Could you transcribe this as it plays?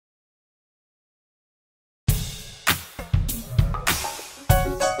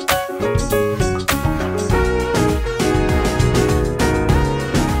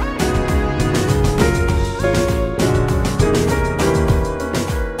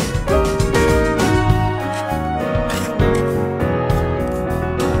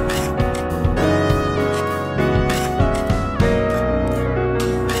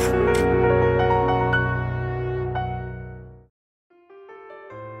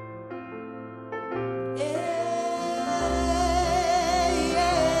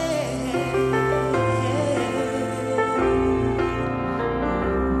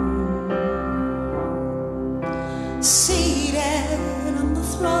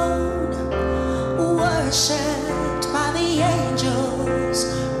worshipped by the angels.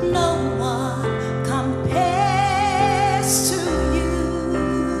 No one compares to you.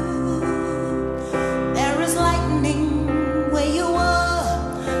 There is lightning where you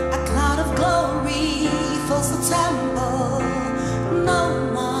are, a cloud of glory fills the temple.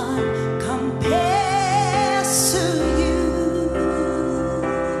 No one compares to you.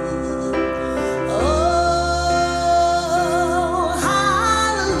 Oh,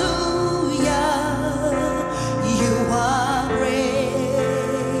 hallelujah. You are great.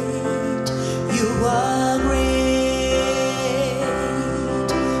 You are great.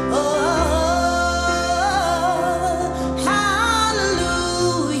 Oh,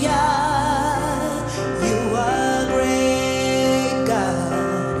 hallelujah. You are great,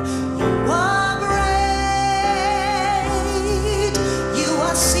 God. You are great. You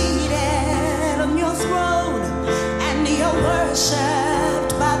are seated on your throne, and you're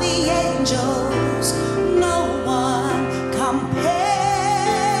worshipped by the angels. No one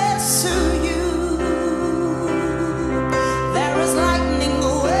compares to you. There is lightning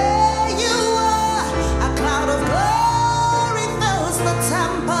where you are, a cloud of glory fills the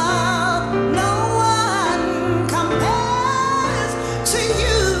temple. No one compares to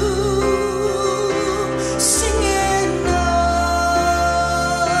you. Singing, oh,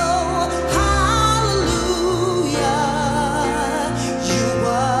 hallelujah. You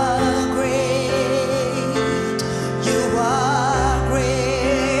are great. You are great.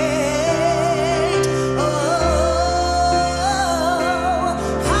 Oh,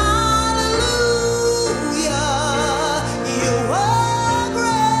 hallelujah. You are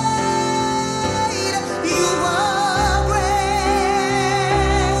great.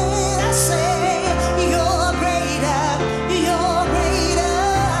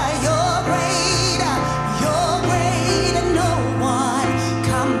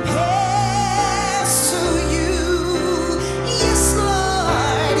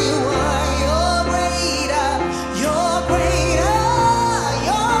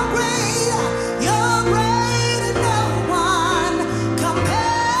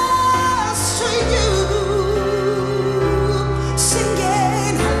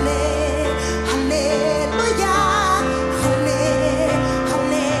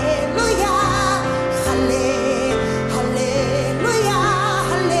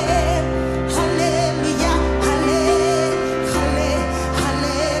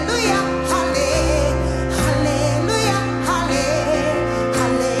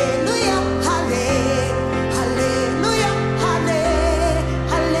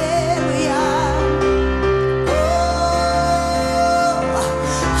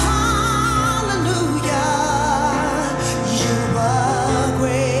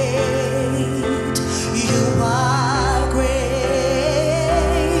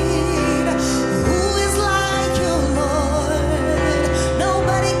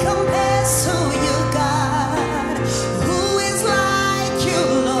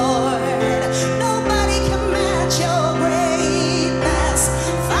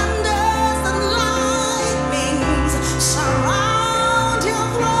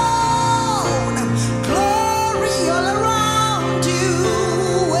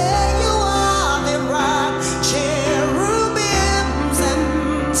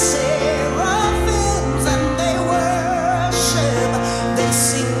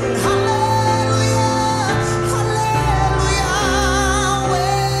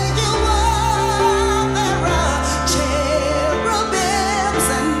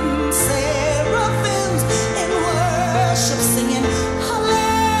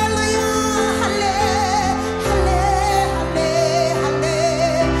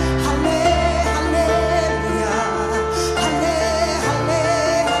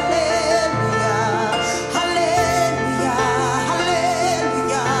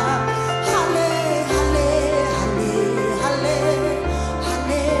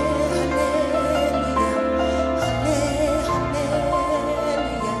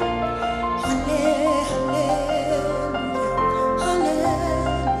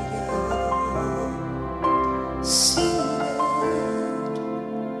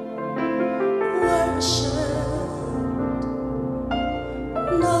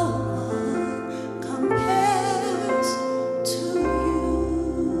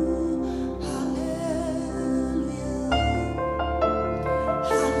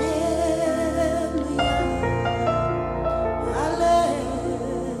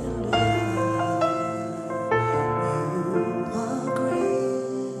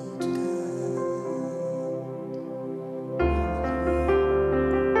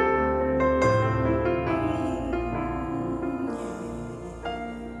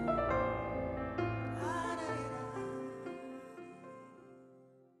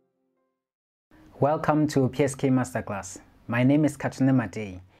 Welcome to PsK Masterclass. My name is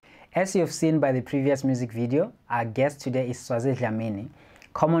Matei. As you have seen by the previous music video, our guest today is Swazi Dlamini,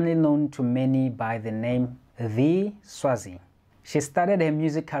 commonly known to many by the name Thee Swazi. She started her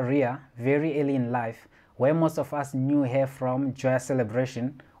music career very early in life, where most of us knew her from Joyous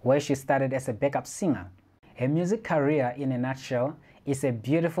Celebration, where she started as a backup singer. Her music career, in a nutshell, is a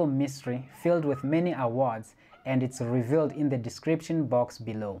beautiful mystery filled with many awards, and it's revealed in the description box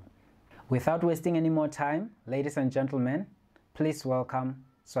below. Without wasting any more time, ladies and gentlemen, please welcome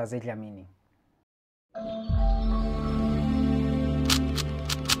Swazi Dlamini.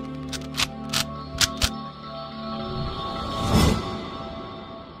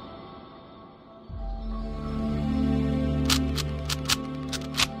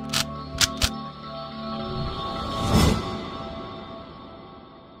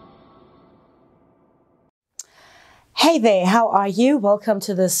 Hey there, how are you? Welcome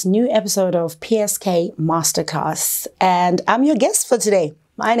to this new episode of PsK Masterclass, and I'm your guest for today.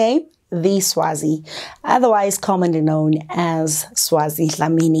 My name, Thee Swazi, otherwise commonly known as Swazi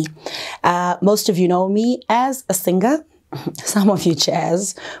Dlamini. Most of you know me as a singer, some of you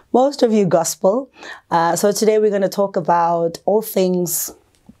jazz, most of you gospel. So today we're going to talk about all things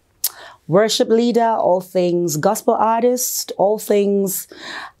worship leader, all things gospel artist, all things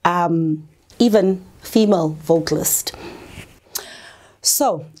even female vocalist.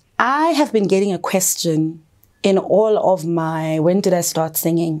 So I have been getting a question in all of my, when did I start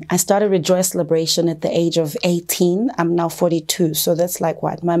singing? I started with Joyous Celebration at the age of 18. I'm now 42. So that's like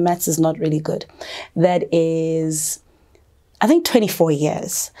what? My maths is not really good. That is, I think 24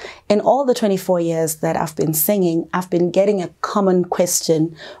 years. In all the 24 years that I've been singing, I've been getting a common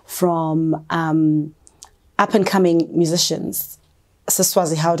question from up and coming musicians. So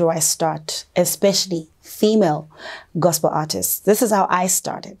Swazi, how do I start? Especially female gospel artists. This is how I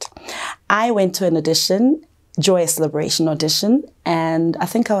started. I went to an audition, Joyous Celebration audition, and I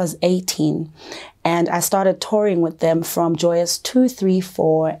think I was 18. And I started touring with them from Joyous 2, 3,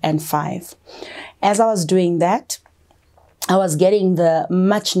 4, and 5. As I was doing that, I was getting the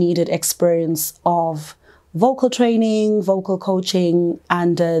much needed experience of vocal training, vocal coaching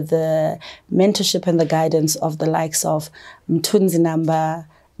under the mentorship and the guidance of the likes of Mthunzi Namba,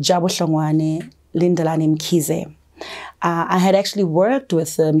 Jabu Hlongwane, Lindelani Mkhize. I had actually worked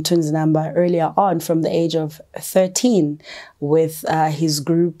with Mthunzi Namba earlier on from the age of 13 with his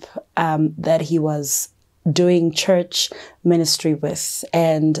group that he was doing church ministry with.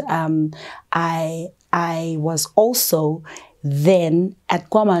 And I was also then at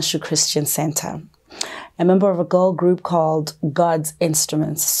KwaMashu Christian Center, a member of a girl group called God's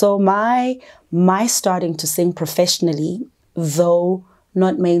Instruments. So my starting to sing professionally, though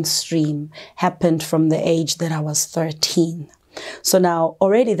not mainstream, happened from the age that I was 13. So now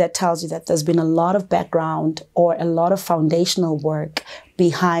already that tells you that there's been a lot of background or a lot of foundational work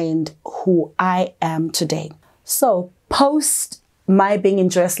behind who I am today. So post my being in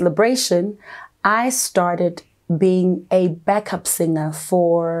Joyous Celebration, I started being a backup singer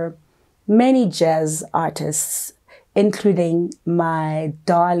for many jazz artists, including my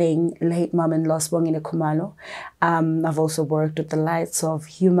darling late mom-in-law, Sibongile Khumalo. I've also worked with the likes of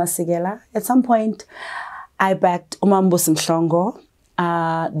Hugh Masekela. At some point, I backed Umambusi Mhlongo,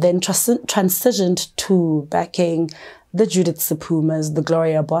 then transitioned to backing the Judith Sepumas, the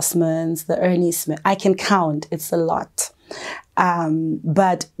Gloria Bosmans, the Ernie Smith. I can count, it's a lot.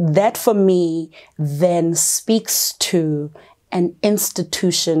 But that for me then speaks to an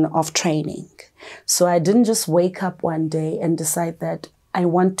institution of training. So I didn't just wake up one day and decide that I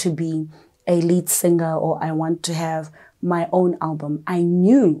want to be a lead singer or I want to have my own album. I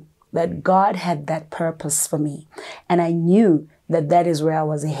knew that God had that purpose for me. And I knew that that is where I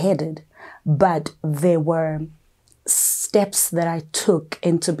was headed. But there were steps that I took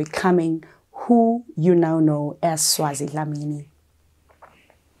into becoming who you now know as Swazi Dlamini.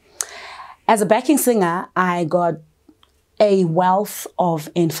 As a backing singer, I got a wealth of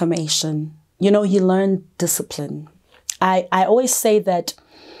information. You know, you learn discipline. I always say that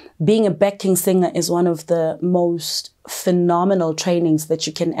being a backing singer is one of the most phenomenal trainings that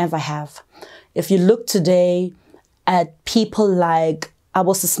you can ever have. If you look today at people like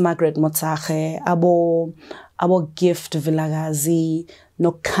Abo Sis Margaret Motsache, Abo Gift Vilagazi,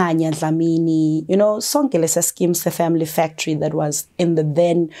 Nokanya Dlamini, you know, sonke lesa schemes, the family factory that was in the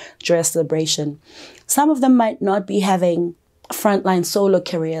then Joyous Celebration. Some of them might not be having frontline solo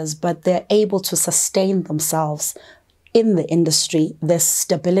careers, but they're able to sustain themselves in the industry. There's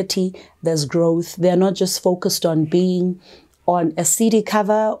stability, there's growth. They're not just focused on being on a CD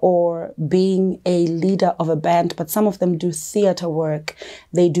cover or being a leader of a band, but some of them do theater work.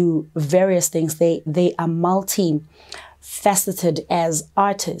 They do various things. They are multi-faceted as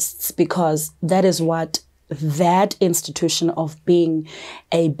artists, because that is what that institution of being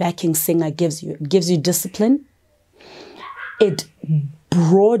a backing singer gives you. It gives you discipline. It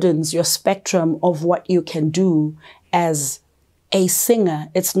broadens your spectrum of what you can do as a singer.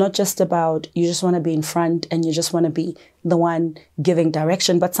 It's not just about you just want to be in front and you just want to be the one giving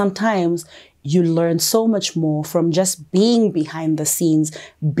direction, but sometimes you learn so much more from just being behind the scenes,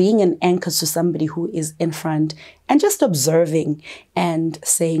 being an anchor to somebody who is in front, and just observing and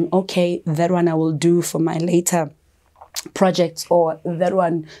saying, okay, that one I will do for my later projects, or that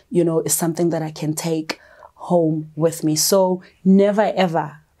one, you know, is something that I can take home with me. So never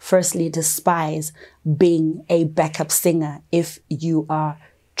ever, firstly, despise being a backup singer if you are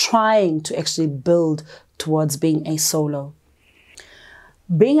trying to actually build towards being a solo.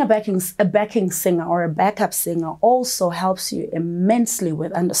 Being a backing singer or a backup singer also helps you immensely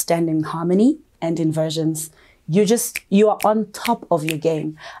with understanding harmony and inversions. You are on top of your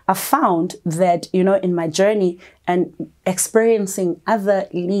game. I found that, you know, in my journey and experiencing other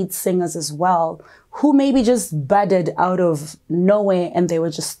lead singers as well, who maybe just budded out of nowhere and they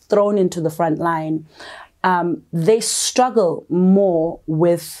were just thrown into the front line, they struggle more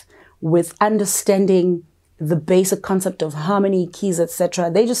with understanding the basic concept of harmony, keys, etc.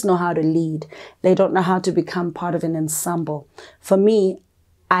 They just know how to lead. They don't know how to become part of an ensemble. For me,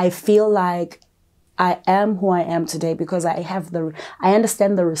 I feel like I am who I am today because I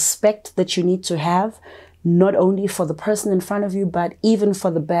understand the respect that you need to have, not only for the person in front of you, but even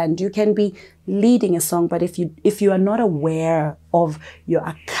for the band. You can be leading a song, but if you are not aware of your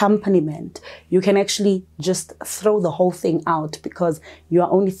accompaniment, you can actually just throw the whole thing out because you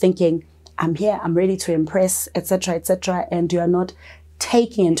are only thinking, I'm here, I'm ready to impress, etc., etc., and you are not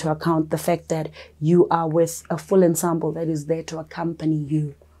taking into account the fact that you are with a full ensemble that is there to accompany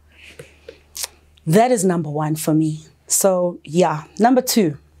you. That is number one for me. So yeah, number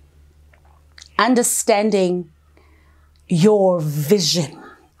two, understanding your vision,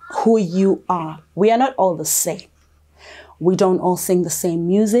 who you are. We are not all the same. We don't all sing the same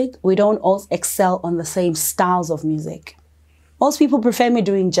music. We don't all excel on the same styles of music. Most people prefer me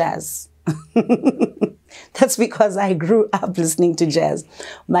doing jazz. That's because I grew up listening to jazz.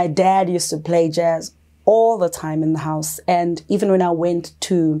 My dad used to play jazz all the time in the house. And even when I went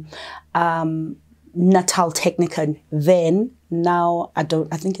to Natal Technican then, now I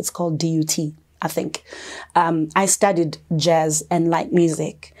think it's called DUT, I think. I studied jazz and light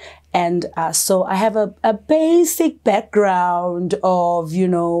music. And so I have a basic background of, you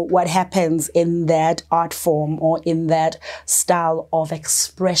know, what happens in that art form or in that style of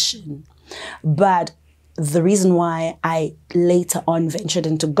expression. But the reason why I later on ventured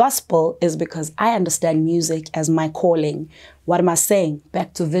into gospel is because I understand music as my calling. What am I saying?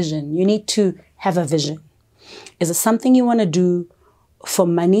 Back to vision. You need to have a vision. Is it something you want to do for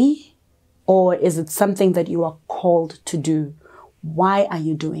money, or is it something that you are called to do? Why are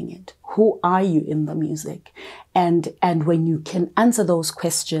you doing it? Who are you in the music? And when you can answer those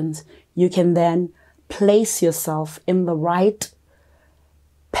questions, you can then place yourself in the right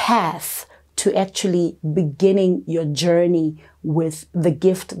path to actually beginning your journey with the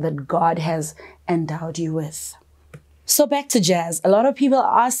gift that God has endowed you with. So back to jazz. A lot of people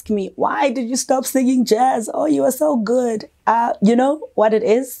ask me, why did you stop singing jazz? Oh, you are so good. You know what it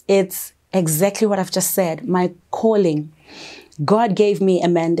is? It's exactly what I've just said. My calling. God gave me a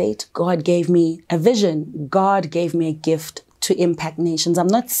mandate. God gave me a vision. God gave me a gift to impact nations. I'm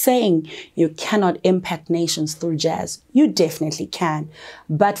not saying you cannot impact nations through jazz. You definitely can.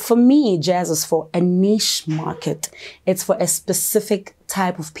 But for me, jazz is for a niche market. It's for a specific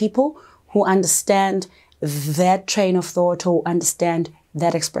type of people who understand that train of thought, who understand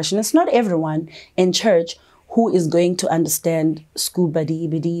that expression. It's not everyone in church who is going to understand scuba dee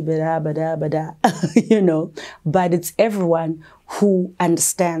bidi bada bada bada, you know, but it's everyone who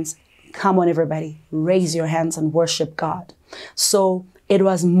understands. Come on, everybody, raise your hands and worship God. So it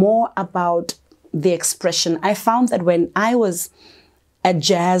was more about the expression. I found that when I was a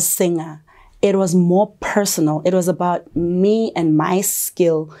jazz singer, it was more personal. It was about me and my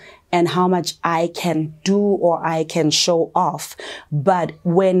skill and how much I can do or I can show off. But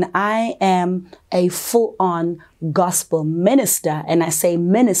when I am a full-on gospel minister, and I say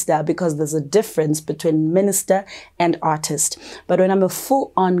minister because there's a difference between minister and artist. But when I'm a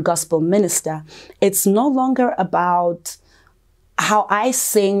full-on gospel minister, it's no longer about how I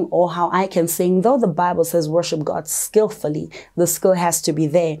sing or how I can sing, though the Bible says worship God skillfully, the skill has to be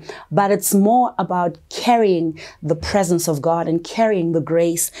there. But it's more about carrying the presence of God and carrying the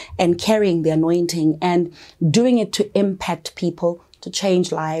grace and carrying the anointing and doing it to impact people, to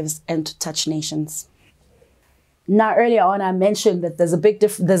change lives and to touch nations. Now, earlier on, I mentioned that there's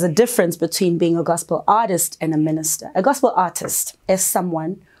a difference between being a gospel artist and a minister. A gospel artist is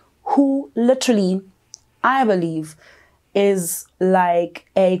someone who literally, I believe, is like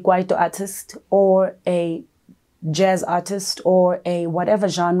a kwaito artist or a jazz artist or a whatever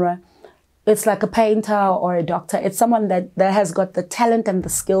genre. It's like a painter or a doctor. It's someone that has got the talent and the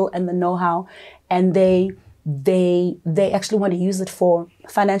skill and the know-how, and they actually want to use it for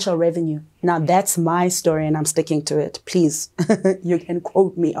financial revenue. Now, that's my story and I'm sticking to it. Please, you can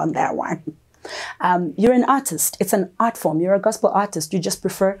quote me on that one. You're an artist. It's an art form. You're a gospel artist. You just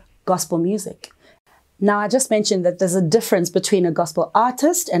prefer gospel music. Now, I just mentioned that there's a difference between a gospel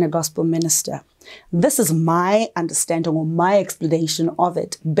artist and a gospel minister. This is my understanding or my explanation of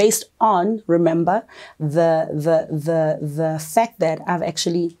it based on, remember, the fact that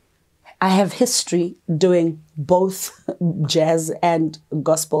I have history doing both jazz and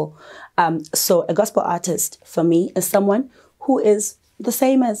gospel. So a gospel artist for me is someone who is the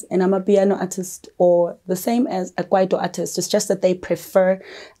same as an amapiano artist or the same as a kwaito artist. It's just that they prefer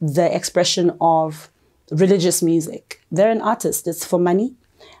the expression of religious music. They're an artist. It's for money.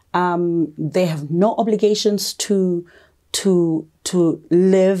 They have no obligations to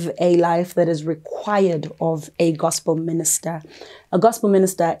live a life that is required of a gospel minister. A gospel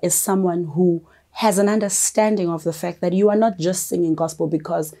minister is someone who has an understanding of the fact that you are not just singing gospel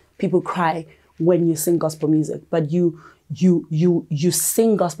because people cry when you sing gospel music, but you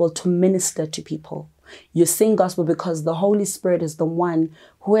sing gospel to minister to people. You sing gospel because the Holy Spirit is the one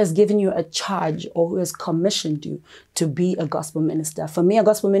who has given you a charge or who has commissioned you to be a gospel minister. For me, a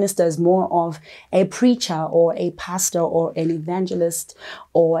gospel minister is more of a preacher or a pastor or an evangelist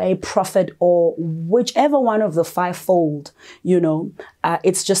or a prophet or whichever one of the fivefold,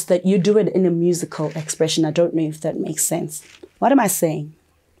 it's just that you do it in a musical expression. I don't know if that makes sense. What am I saying?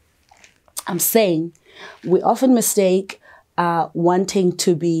 I'm saying we often mistake wanting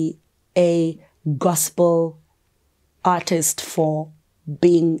to be a gospel artist for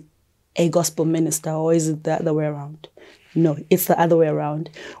being a gospel minister, or is it the other way around? No, it's the other way around.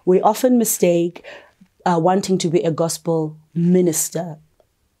 We often mistake wanting to be a gospel minister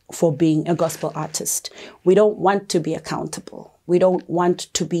for being a gospel artist. We don't want to be accountable. We don't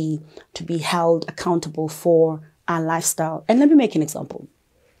want to be held accountable for our lifestyle. And let me make an example.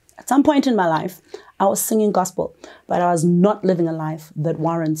 At some point in my life, I was singing gospel, but I was not living a life that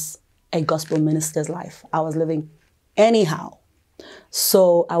warrants a gospel minister's life. I was living anyhow.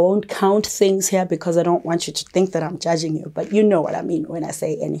 So I won't count things here because I don't want you to think that I'm judging you, but you know what I mean when I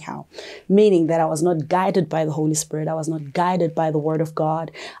say anyhow, meaning that I was not guided by the Holy Spirit. I was not guided by the Word of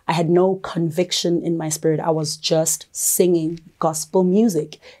God. I had no conviction in my spirit. I was just singing gospel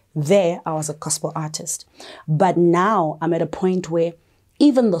music. There, I was a gospel artist. But now I'm at a point where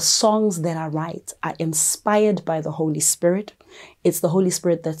even the songs that I write are inspired by the Holy Spirit. It's the Holy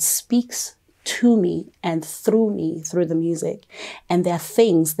Spirit that speaks to me and through the music. And there are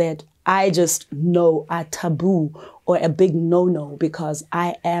things that I just know are taboo or a big no-no because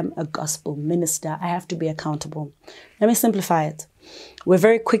I am a gospel minister. I have to be accountable. Let me simplify it. We're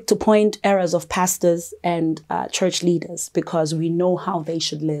very quick to point errors of pastors and church leaders because we know how they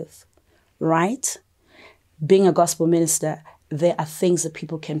should live, right? Being a gospel minister, there are things that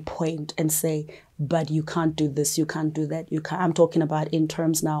people can point and say, but you can't do this, you can't do that. I'm talking about in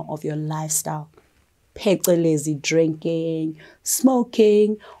terms now of your lifestyle. Lazy drinking,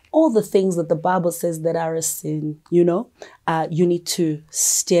 smoking, all the things that the Bible says that are a sin, you need to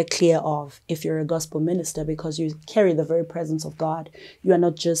steer clear of if you're a gospel minister because you carry the very presence of God. You are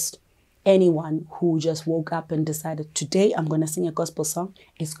not just anyone who just woke up and decided, today I'm going to sing a gospel song.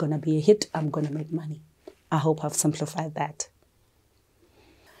 It's going to be a hit. I'm going to make money. I hope I've simplified that.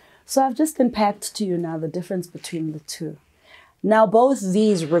 So I've just unpacked to you now the difference between the two. Now, both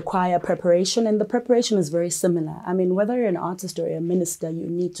these require preparation, and the preparation is very similar. I mean, whether you're an artist or a minister, you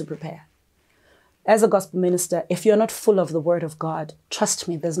need to prepare. As a gospel minister, if you're not full of the Word of God, trust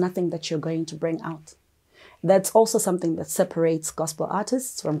me, there's nothing that you're going to bring out. That's also something that separates gospel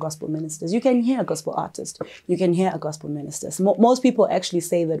artists from gospel ministers. You can hear a gospel artist. You can hear a gospel minister. Most people actually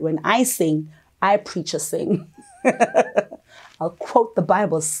say that when I sing, I preach or sing. I'll quote the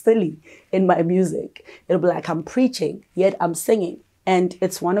Bible silly in my music. It'll be like I'm preaching, yet I'm singing. And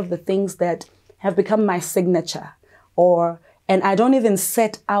it's one of the things that have become my signature. And I don't even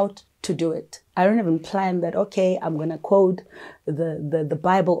set out to do it. I don't even plan that, okay, I'm going to quote the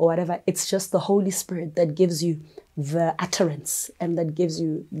Bible or whatever. It's just the Holy Spirit that gives you the utterance and that gives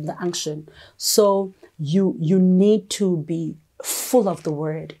you the unction. So you need to be full of the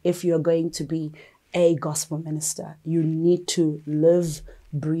word if you're going to be a gospel minister. You need to live,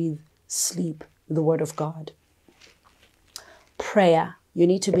 breathe, sleep the word of God. Prayer. You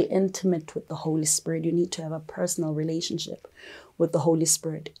need to be intimate with the Holy Spirit. You need to have a personal relationship with the Holy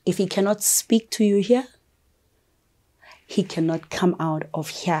Spirit. If he cannot speak to you here, he cannot come out of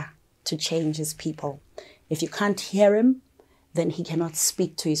here to change his people. If you can't hear him, then he cannot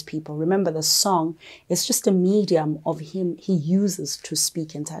speak to his people. Remember, the song is just a medium of him he uses to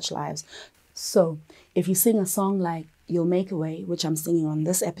speak and touch lives. So if you sing a song like You'll Make a Way, which I'm singing on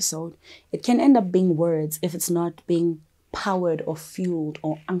this episode, it can end up being words if it's not being powered or fueled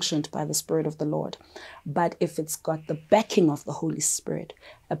or unctioned by the Spirit of the Lord. But if it's got the backing of the Holy Spirit,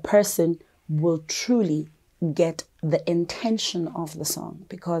 a person will truly get the intention of the song,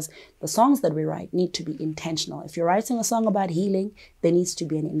 because the songs that we write need to be intentional. If you're writing a song about healing, there needs to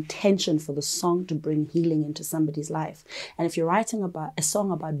be an intention for the song to bring healing into somebody's life. And if you're writing about a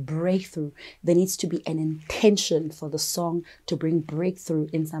song about breakthrough, there needs to be an intention for the song to bring breakthrough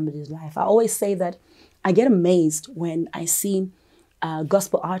in somebody's life. I always say that I get amazed when I see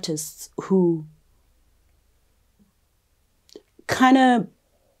gospel artists who kind of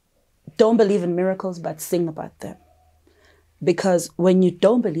don't believe in miracles but sing about them. Because when you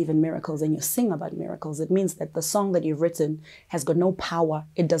don't believe in miracles and you sing about miracles, it means that the song that you've written has got no power.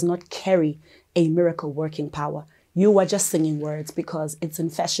 It does not carry a miracle working power. You are just singing words because it's in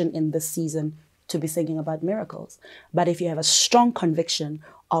fashion in this season to be singing about miracles. But if you have a strong conviction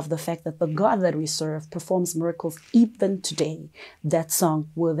of the fact that the God that we serve performs miracles even today, that song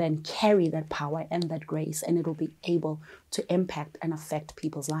will then carry that power and that grace, and it will be able to impact and affect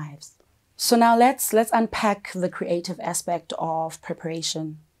people's lives. So now let's unpack the creative aspect of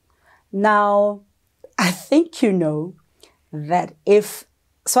preparation. Now, I think you know that if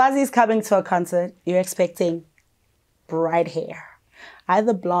Swazi is coming to a concert, you're expecting bright hair,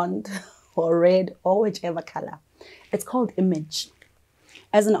 either blonde or red or whichever color. It's called image.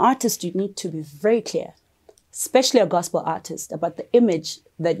 As an artist, you need to be very clear, especially a gospel artist, about the image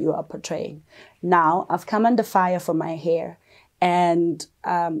that you are portraying. Now, I've come under fire for my hair. And,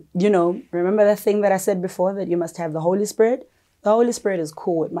 remember that thing that I said before, that you must have the Holy Spirit? The Holy Spirit is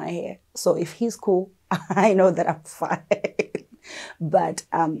cool with my hair. So if he's cool, I know that I'm fine. But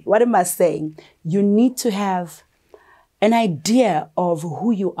what am I saying? You need to have an idea of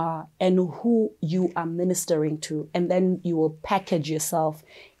who you are and who you are ministering to, and then you will package yourself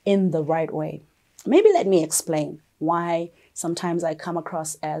in the right way. Maybe let me explain why sometimes I come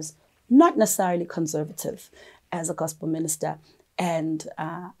across as not necessarily conservative as a gospel minister, and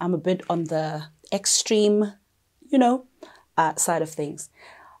I'm a bit on the extreme, side of things.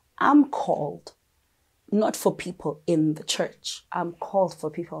 I'm called not for people in the church. I'm called for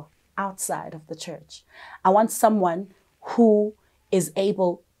people outside of the church. I want someone who is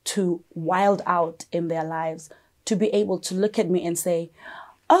able to wild out in their lives, to be able to look at me and say,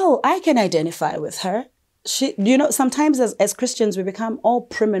 oh, I can identify with her. Sometimes as Christians, we become all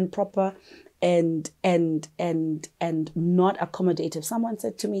prim and proper and not accommodative. Someone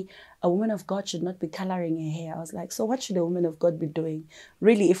said to me, a woman of God should not be coloring her hair. I was like, so what should a woman of God be doing?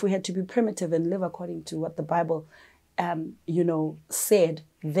 Really, if we had to be primitive and live according to what the Bible said,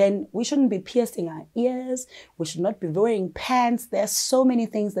 then we shouldn't be piercing our ears. We should not be wearing pants. There are so many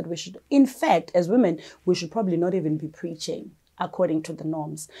things that we should, in fact, as women, we should probably not even be preaching according to the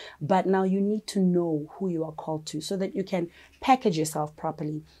norms. But now you need to know who you are called to so that you can package yourself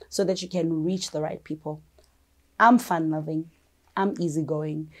properly, so that you can reach the right people. I'm fun-loving, I'm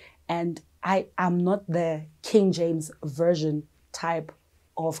easygoing, and I am not the King James Version type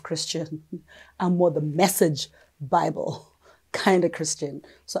of Christian. I'm more the Message Bible kind of Christian.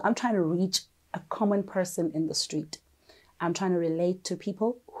 So I'm trying to reach a common person in the street. I'm trying to relate to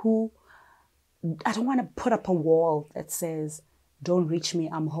people who, I don't want to put up a wall that says, don't reach me,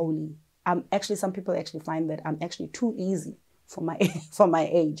 I'm holy. Some people actually find that I'm actually too easy for my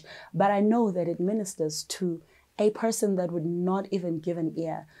age. But I know that it ministers to a person that would not even give an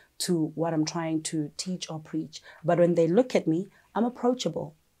ear to what I'm trying to teach or preach. But when they look at me, I'm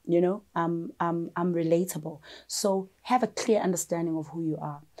approachable. I'm relatable. So have a clear understanding of who you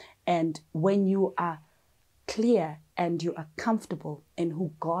are. And when you are clear and you are comfortable in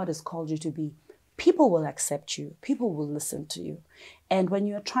who God has called you to be, people will accept you. People will listen to you. And when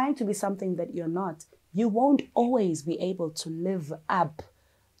you're trying to be something that you're not, you won't always be able to live up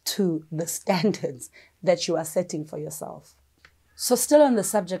to the standards that you are setting for yourself. So still on the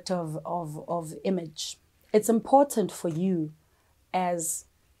subject of image, it's important for you as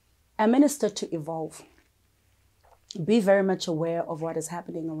a minister to evolve. Be very much aware of what is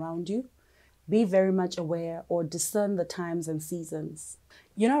happening around you. Be very much aware or discern the times and seasons.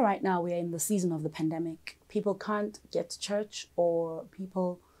 You know, right now we are in the season of the pandemic. People can't get to church, or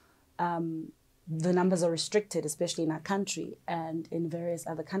people, the numbers are restricted, especially in our country, and in various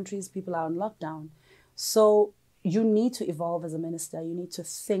other countries, people are on lockdown. So you need to evolve as a minister. You need to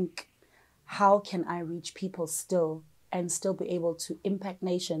think, how can I reach people still and still be able to impact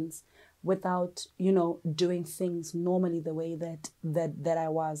nations without, you know, doing things normally the way that I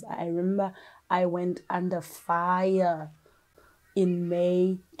was. I remember I went under fire in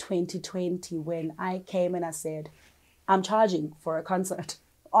May 2020 when I came and I said, I'm charging for a concert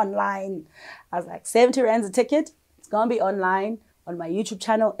online. I was like, 70 rands a ticket. It's going to be online on my YouTube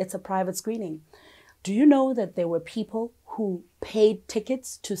channel. It's a private screening. Do you know that there were people who paid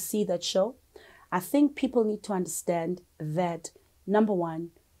tickets to see that show? I think people need to understand that, number one,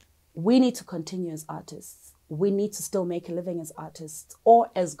 we need to continue as artists. We need to still make a living as artists,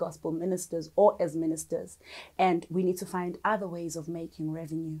 or as gospel ministers, or as ministers. And we need to find other ways of making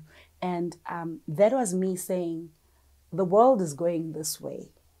revenue. And that was me saying, the world is going this way.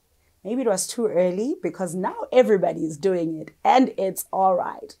 Maybe it was too early, because now everybody is doing it and it's all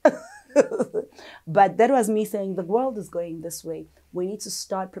right. But that was me saying, the world is going this way. We need to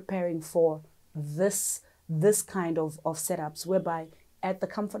start preparing for this kind of setups, whereby at the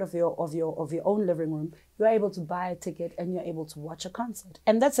comfort of your own living room, you're able to buy a ticket and you're able to watch a concert.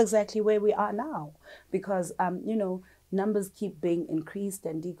 And that's exactly where we are now, because you know, numbers keep being increased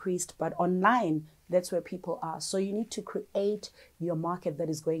and decreased, but online, that's where people are. So you need to create your market that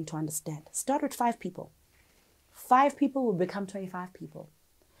is going to understand. Start with 5 people. 5 people will become 25 people.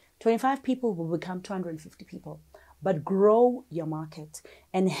 25 people will become 250 people. But grow your market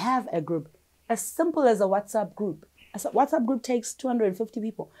and have a group as simple as a WhatsApp group. A WhatsApp group takes 250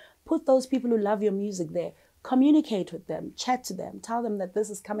 people. Put those people who love your music there. Communicate with them, chat to them, tell them that this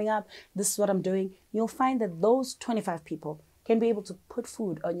is coming up, this is what I'm doing. You'll find that those 25 people can be able to put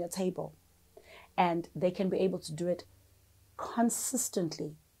food on your table, and they can be able to do it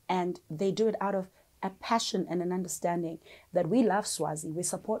consistently, and they do it out of a passion and an understanding that we love Swazi, we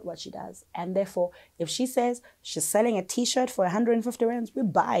support what she does, and therefore if she says she's selling a t-shirt for 150 rands, we're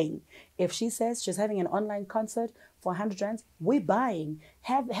buying. If she says she's having an online concert for 100 rands, we're buying.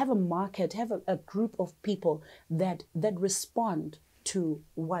 Have a market, have a group of people that respond to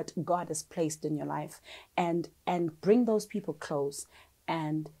what God has placed in your life, and bring those people close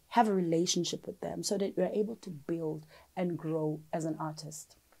and have a relationship with them so that you're able to build and grow as an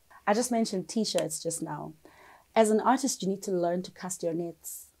artist. I just mentioned t-shirts just now. As an artist, you need to learn to cast your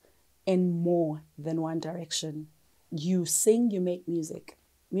nets in more than one direction. You sing, you make music.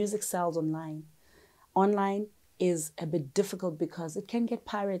 Music sells online. Online is a bit difficult because it can get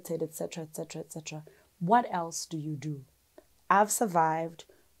pirated, etc., etc., etc. What else do you do? I've survived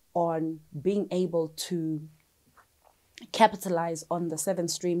on being able to capitalize on the 7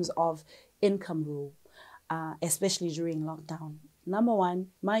 streams of income rule, especially during lockdown. Number one,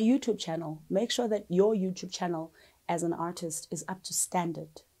 my YouTube channel. Make sure that your YouTube channel as an artist is up to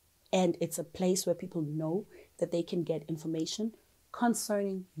standard. And it's a place where people know that they can get information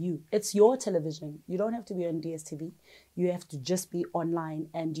concerning you. It's your television. You don't have to be on DSTV. You have to just be online,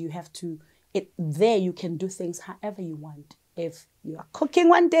 and you have to, there you can do things however you want. If you are cooking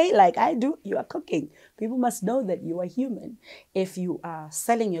one day, like I do, you are cooking. People must know that you are human. If you are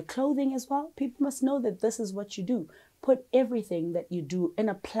selling your clothing as well, people must know that this is what you do. Put everything that you do in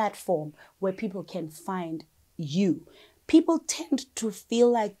a platform where people can find you. People tend to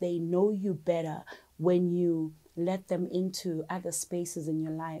feel like they know you better when you let them into other spaces in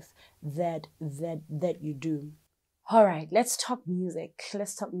your life that you do. All right, let's talk music.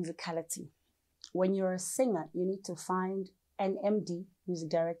 Let's talk musicality. When you're a singer, you need to find an MD, music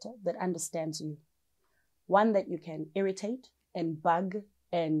director, that understands you. One that you can irritate and bug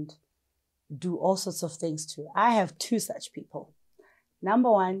and do all sorts of things to. I have 2 such people. Number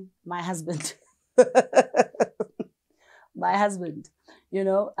one, my husband. My husband, you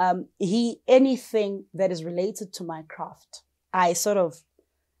know, anything that is related to my craft, I sort of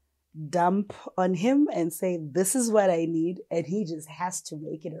dump on him and say, this is what I need. And he just has to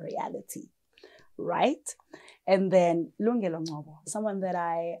make it a reality, right? And then Lungelo Ngobo, someone that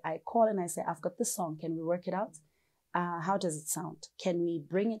I call and I say, I've got this song. Can we work it out? How does it sound? Can we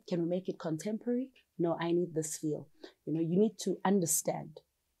bring it? Can we make it contemporary? No, I need this feel. You know, you need to understand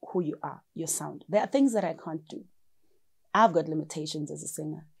who you are, your sound. There are things that I can't do. I've got limitations as a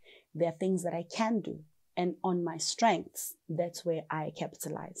singer. There are things that I can do. and on my strengths, that's where I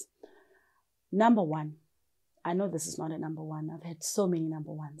capitalize. Number one, I know this is not a number one. I've had so many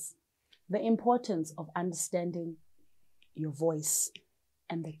number ones. The importance of understanding your voice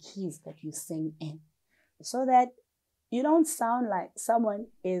and the keys that you sing in, so that you don't sound like someone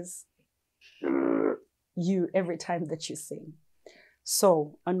is you every time that you sing.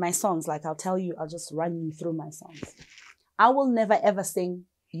 So on my songs, like I'll just run you through my songs. I will never ever sing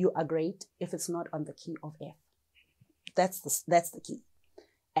 "You Are Great" if it's not on the key of F. That's the key.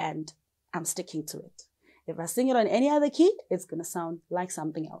 And I'm sticking to it. If I sing it on any other key, it's going to sound like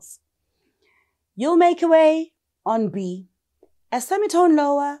something else. "You'll Make a Way" on B. A semitone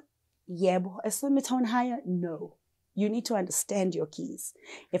lower, yebo. A semitone higher, no. You need to understand your keys.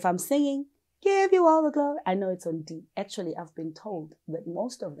 If I'm singing "Give You All the Glory," I know it's on D. Actually, I've been told that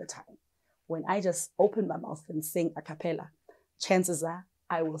most of the time, when I just open my mouth and sing a cappella, chances are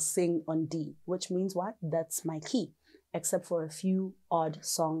I will sing on D, which means what? That's my key, except for a few odd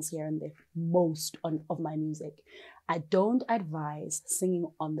songs here and there, most of my music. I don't advise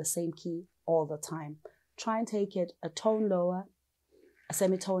singing on the same key all the time. Try and take it a tone lower, a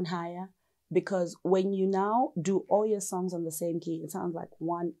semitone higher, because when you now do all your songs on the same key, it sounds like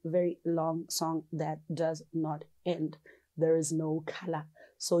one very long song that does not end. There is no color.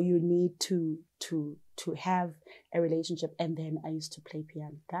 So you need to have a relationship. And then I used to play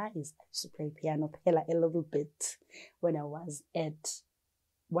piano. Guys, I used to play piano a little bit when I was at,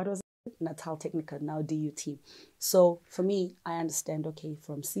 what was it? Natal Technical, now DUT. So for me, I understand, okay,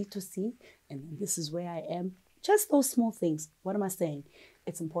 from C to C, and then this is where I am. Just those small things. What am I saying?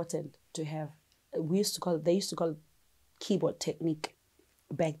 It's important to have, they used to call it keyboard technique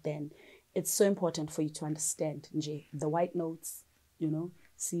back then. It's so important for you to understand, Nje, the white notes,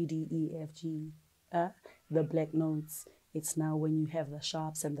 C, D, E, F, G, the black notes. It's now when you have the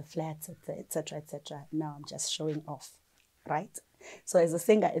sharps and the flats, etc., etc. Now I'm just showing off, right? So as a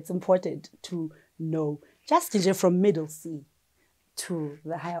singer, it's important to know, just from middle C to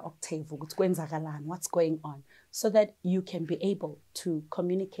the higher octave, what's going on, so that you can be able to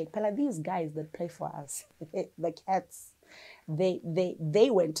communicate. But these guys that play for us, the cats, they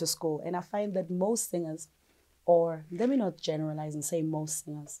went to school, and I find that most singers, or let me not generalize and say most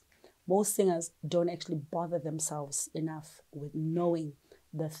singers don't actually bother themselves enough with knowing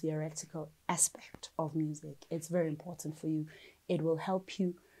the theoretical aspect of music. It's very important for you. It will help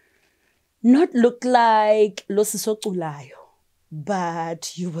you not look like Losisokulayo,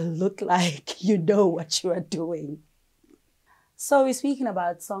 but you will look like you know what you are doing. So we're speaking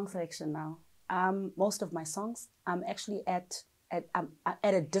about song selection now. Most of my songs, I'm actually at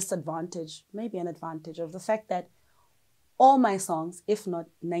a disadvantage, maybe an advantage, of the fact that all my songs, if not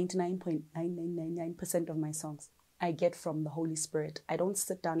 99.9999% of my songs, I get from the Holy Spirit. I don't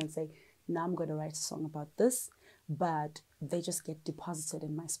sit down and say, now I'm going to write a song about this, but they just get deposited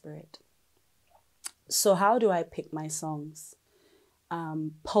in my spirit. So how do I pick my songs?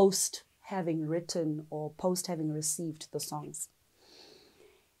 Post having written or post having received the songs.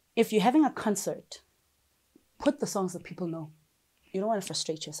 If you're having a concert, put the songs that people know. You don't want to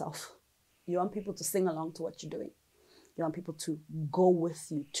frustrate yourself. You want people to sing along to what you're doing. You want people to go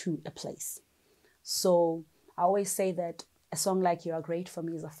with you to a place. So I always say that a song like "You Are Great" for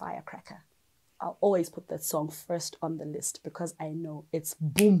me is a firecracker. I'll always put that song first on the list because I know it's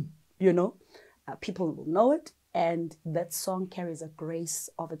boom, people will know it, and that song carries a grace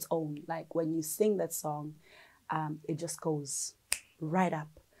of its own. Like when you sing that song, it just goes right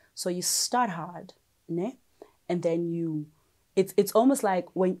up. So you start hard, ne? And then it's almost like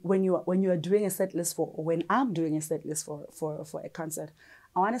when you are doing a set list or when I'm doing a set list for a concert,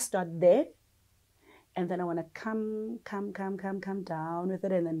 I want to start there, and then I want to come down with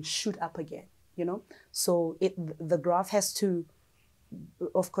it and then shoot up again, So the graph has to,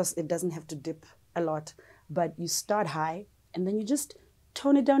 of course, it doesn't have to dip a lot, but you start high and then you just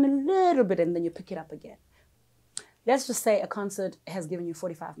tone it down a little bit and then you pick it up again. Let's just say a concert has given you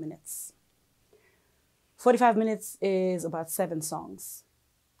 45 minutes. 45 minutes is about 7 songs.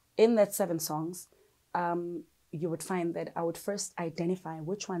 In that 7 songs, you would find that I would first identify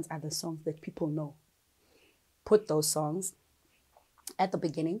which ones are the songs that people know. Put those songs at the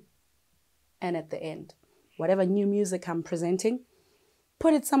beginning and at the end. Whatever new music I'm presenting,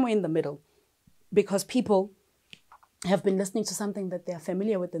 put it somewhere in the middle, because people have been listening to something that they're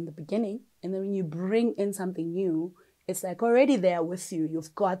familiar with in the beginning, and then when you bring in something new, it's like already there with you,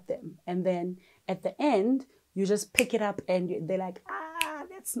 you've got them. And then at the end, you just pick it up and they're like,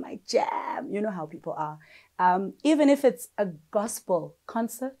 that's my jam. You know how people are. Even if it's a gospel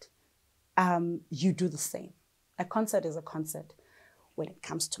concert, you do the same. A concert is a concert. When it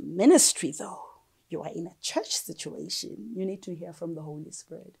comes to ministry, though, you are in a church situation, you need to hear from the Holy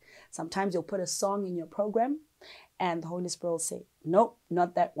Spirit. Sometimes you'll put a song in your program and the Holy Spirit will say, nope,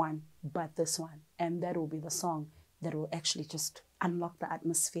 not that one, but this one. And that will be the song that will actually just unlock the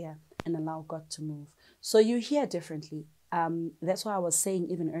atmosphere and allow God to move. So you hear differently. That's why I was saying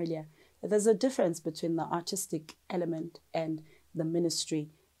even earlier that there's a difference between the artistic element and the ministry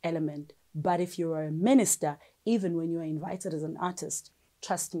element. But if you're a minister, even when you're invited as an artist,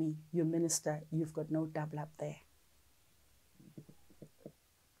 trust me, you minister, you've got no double up there.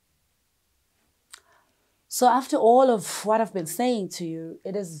 So after all of what I've been saying to you,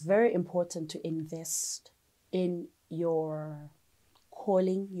 it is very important to invest in your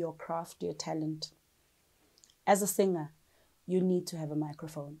calling, your craft, your talent. As a singer, you need to have a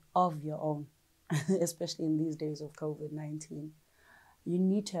microphone of your own, especially in these days of COVID-19. You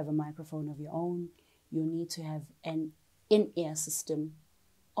need to have a microphone of your own. You need to have an in-ear system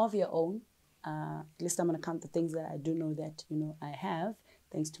of your own. At least I'm going to count the things that I do know that, I have,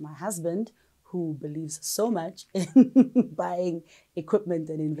 thanks to my husband, who believes so much in buying equipment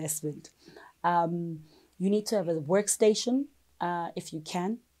and investment. You need to have a workstation, if you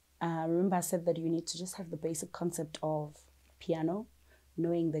can. Remember I said that you need to just have the basic concept of piano,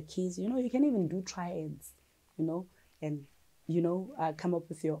 knowing the keys. You can even do triads, and, come up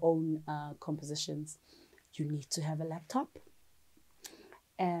with your own compositions. You need to have a laptop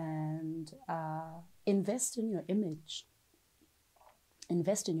and invest in your image.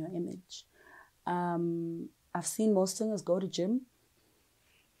 Invest in your image. I've seen most singers go to gym.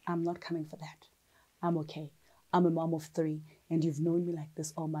 I'm not coming for that. I'm okay. I'm a mom of 3 and you've known me like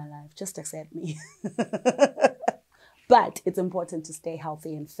this all my life. Just accept me. But it's important to stay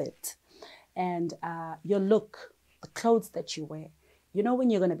healthy and fit. And your look, the clothes that you wear. When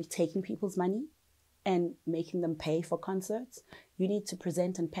you're going to be taking people's money and making them pay for concerts, you need to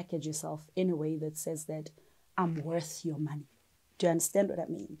present and package yourself in a way that says that I'm worth your money. Do you understand what I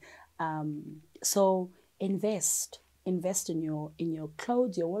mean? So invest in your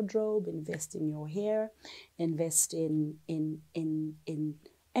clothes, your wardrobe, invest in your hair, invest in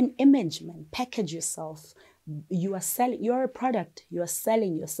an image, man. Package yourself. You're a product. You are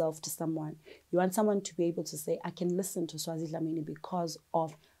selling yourself to someone. You want someone to be able to say, I can listen to Swazi Dlamini because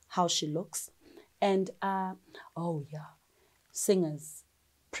of how she looks. And singers,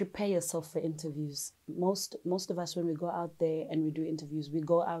 prepare yourself for interviews. Most of us, when we go out there and we do interviews, we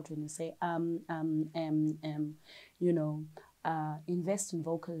go out and we say, invest in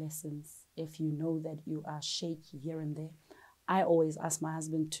vocal lessons if you know that you are shaky here and there. I always ask my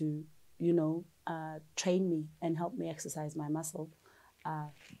husband to, train me and help me exercise my muscle.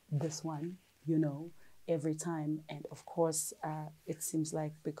 This one, every time. And of course, it seems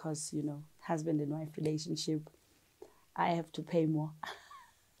like because, husband and wife relationship, I have to pay more.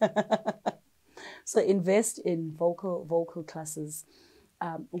 So invest in vocal classes,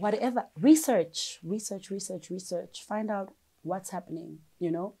 whatever. Research. Find out what's happening,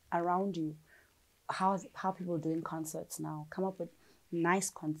 around you. How people are doing concerts now. Come up with nice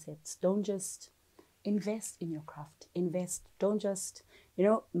concepts. Don't just invest in your craft. Invest. Don't just,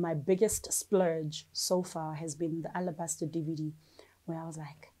 my biggest splurge so far has been the Alabaster DVD, where I was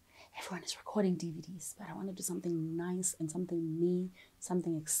like, everyone is recording DVDs, but I want to do something nice and something me,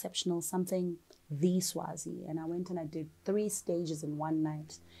 something exceptional, something Thee Swazi. And I went and I did 3 stages in one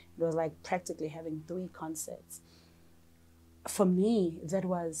night. It was like practically having 3 concerts. For me, that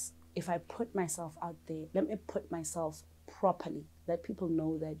was, if I put myself out there, let me put myself properly. Let people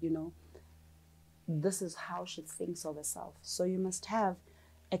know that, this is how she thinks of herself. So you must have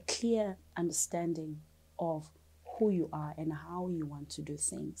a clear understanding of who you are and how you want to do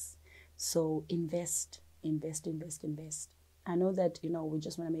things. So invest. I know that, we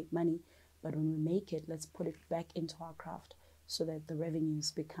just want to make money, but when we make it, let's put it back into our craft so that the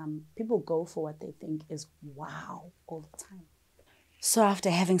revenues people go for what they think is wow all the time. So after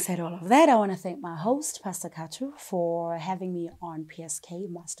having said all of that, I want to thank my host, Pastor Katu, for having me on PsK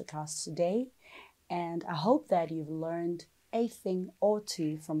Masterclass today. And I hope that you've learned a thing or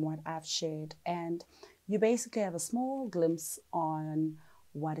two from what I've shared. And you basically have a small glimpse on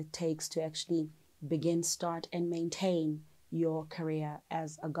what it takes to actually begin, start, and maintain your career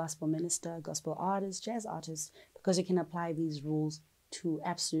as a gospel minister, gospel artist, jazz artist, because you can apply these rules to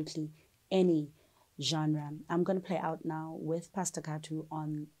absolutely any genre. I'm going to play out now with Pastor Katu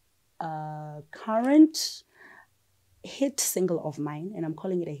on a current hit single of mine, and I'm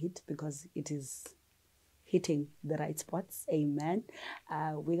calling it a hit because it is hitting the right spots. Amen.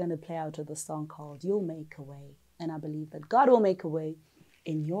 We're going to play out with a song called You'll Make a Way, and I believe that God will make a way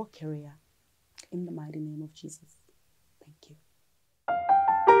in your career in the mighty name of Jesus. Thank you.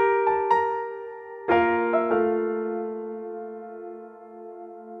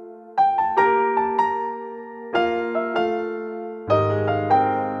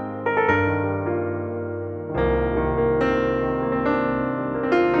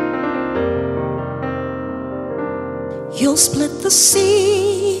 You'll split the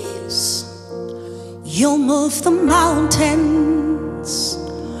seas, you'll move the mountains,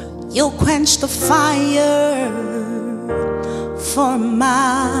 you'll quench the fire for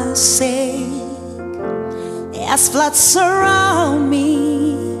my sake. As floods surround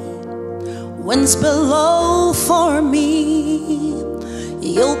me, winds blow for me,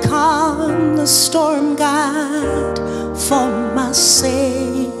 you'll calm the storm, God, for my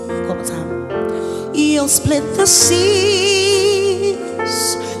sake. One more time. You'll split the seas,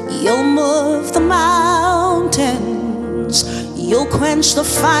 you'll move the mountains, you'll quench the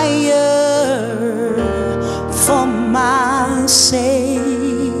fire for my sake.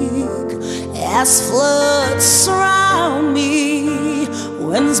 As floods surround me,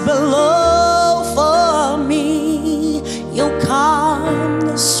 winds blow for me, you'll calm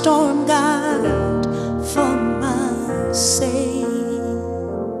the storm, God, for my sake.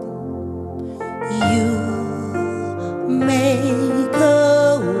 You make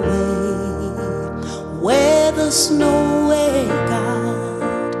a way where there's no way,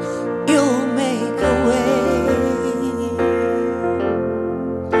 God. You'll make a way,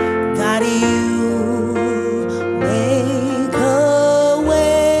 God. You make a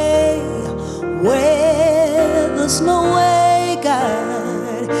way where there's no way,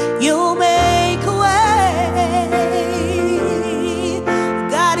 God. You'll make a way,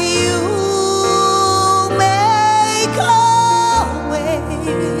 God. You make a way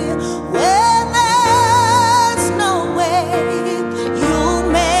where there's no way. You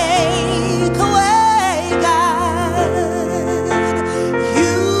make a way, God.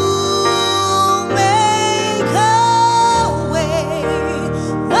 You make a way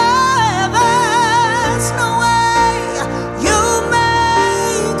where there's no way. You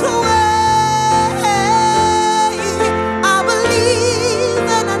make a way. I believe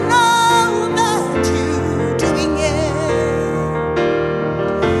and I know that you're doing it.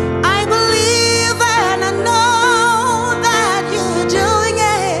 I believe and I know that you're doing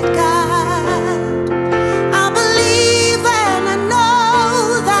it, God. I believe and I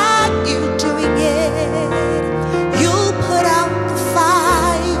know that you're doing it. You put out the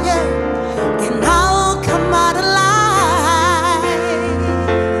fire and I'll come out alive.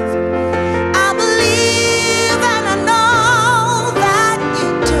 I believe and I know that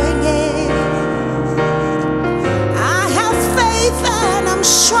you're doing it. I have faith and I'm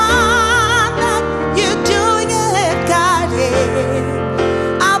sure that you're doing it, God. Yeah.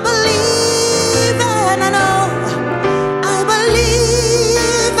 I believe and I know. I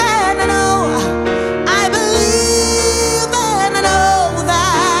believe and I know. I believe and I know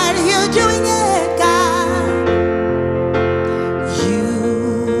that you're doing it, God. You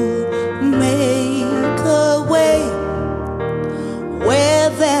make a way where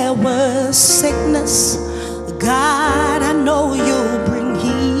there was sickness, God. I know you'll bring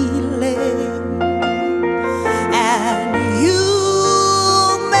healing, and you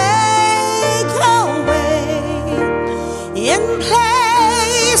make a way in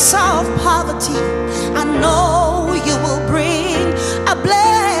place of poverty. I know you will bring a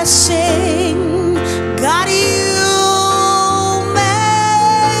blessing, God. You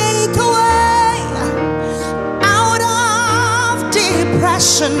make a way out of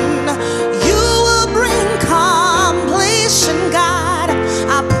depression. You will bring completion, God.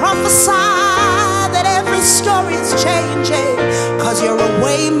 I prophesy that every story is changing, cause you're a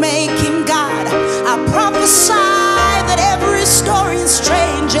way making God. I prophesy that every story is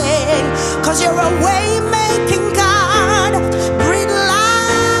changing, cause you're a way making God. Breathe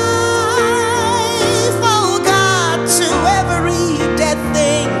life, oh God, to every dead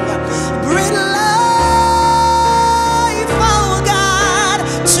thing. Breathe life, oh God,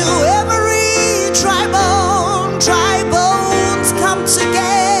 to every dry bone. Dry bones come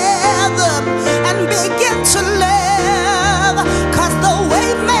together and begin to live, cause the way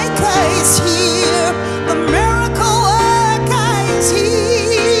maker is here, the miracle worker is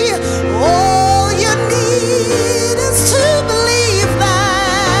here. Oh, you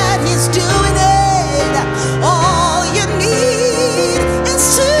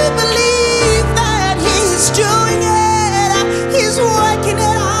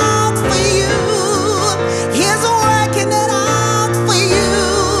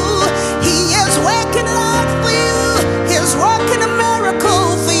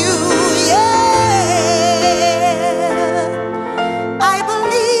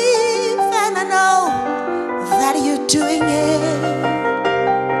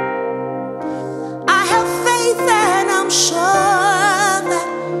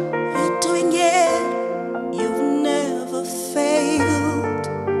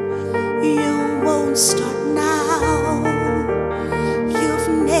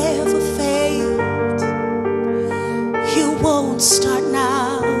won't start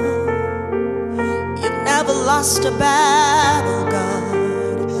now. You've never lost a battle,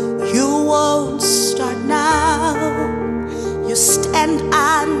 God. You won't start now. You stand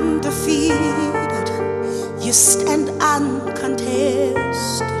undefeated. You stand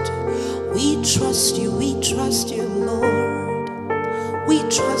uncontested. We trust you, Lord. We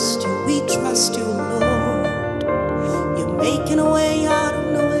trust you, Lord. You're making a way out of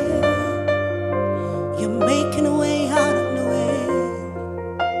nowhere. You're making a way out of nowhere.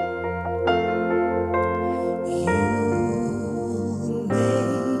 You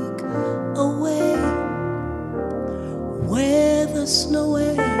make a way where there's no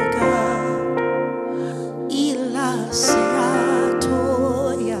way, God. Ila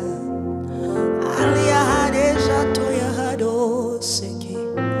seatoya, alia hadeja toya hadoseke,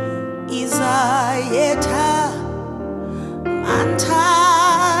 izayeta.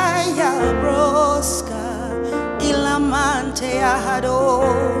 Antaya broska ilamante ahado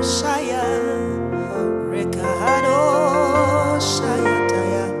shaya rekahado shaya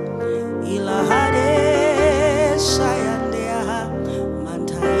taya ilahade shaya ndeha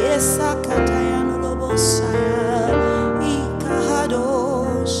mantaye sakataya nolobo saya ikahado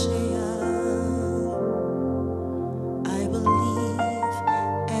shaya. I believe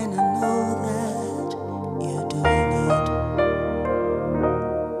and I know that you're doing it.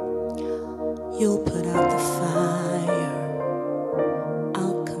 You'll put out the